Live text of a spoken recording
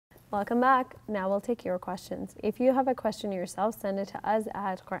Welcome back. Now we'll take your questions. If you have a question yourself, send it to us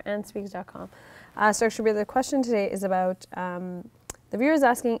at QuranSpeaks.com. Sir Shabir, the question today is about, the viewer is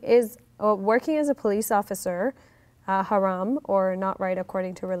asking, is working as a police officer haram or not right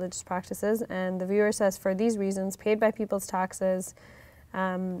according to religious practices? And the viewer says, for these reasons, paid by people's taxes,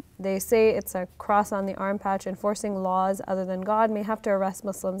 they say it's a cross on the arm patch, enforcing laws other than God, may have to arrest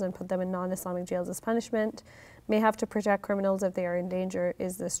Muslims and put them in non-Islamic jails as punishment, may have to protect criminals if they are in danger.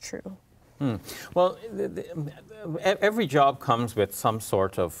 Is this true? Well, every job comes with some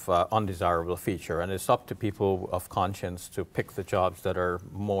sort of undesirable feature, and it's up to people of conscience to pick the jobs that are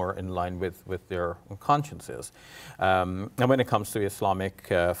more in line with their consciences. And when it comes to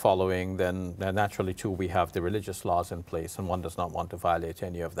Islamic following, then naturally too we have the religious laws in place, and one does not want to violate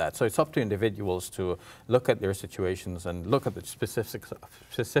any of that. So it's up to individuals to look at their situations and look at the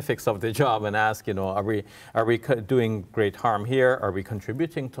specifics of the job and ask, you know, are we doing great harm here? Are we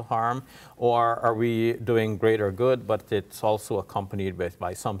contributing to harm? Or are we doing greater good, but it's also accompanied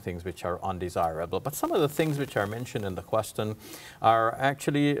by some things which are undesirable? But some of the things which are mentioned in the question are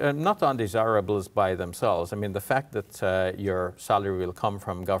actually not undesirables by themselves. I mean, the fact that your salary will come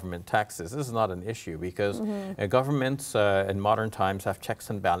from government taxes is not an issue, because governments in modern times have checks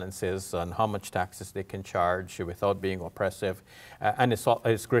and balances on how much taxes they can charge without being oppressive. And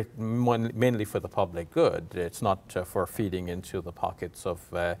it's great mainly for the public good. It's not for feeding into the pockets of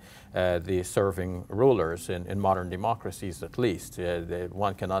the serving rulers in modern democracies, at least.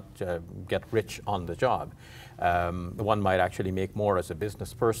 One cannot get rich on the job. One might actually make more as a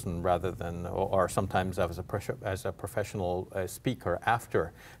business person rather than, or sometimes as a professional speaker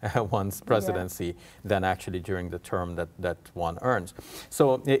after one's presidency than actually during the term that one earns.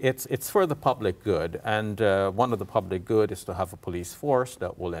 So it's for the public good, and one of the public good is to have a police force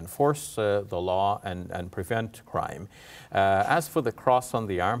that will enforce the law and prevent crime. As for the cross on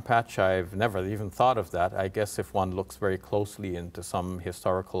the arm patch, I've never even thought of that. I guess if one looks very closely into some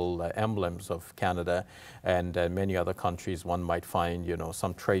historical emblems of Canada and many other countries, one might find, you know,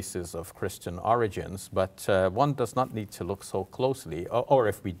 some traces of Christian origins, but one does not need to look so closely. Or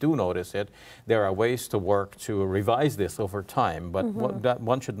if we do notice it, there are ways to work to revise this over time, but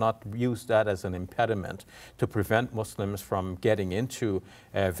one should not use that as an impediment to prevent Muslims from getting into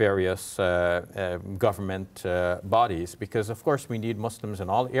various government bodies, because of course we need Muslims in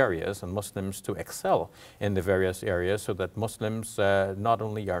all areas and Muslims to excel in the various areas, so that Muslims not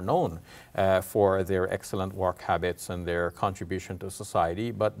only are known for their excellent work habits and their contribution to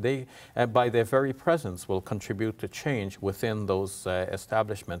society, but they, by their very presence, will contribute to change within those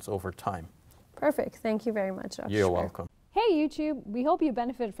establishments over time. Perfect. Thank you very much, Dr. You're Shabir. welcome. Hey YouTube, we hope you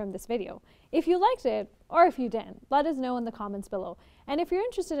benefited from this video. If you liked it, or if you didn't, let us know in the comments below. And if you're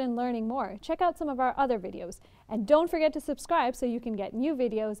interested in learning more, check out some of our other videos. And don't forget to subscribe so you can get new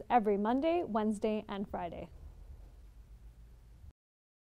videos every Monday, Wednesday, and Friday.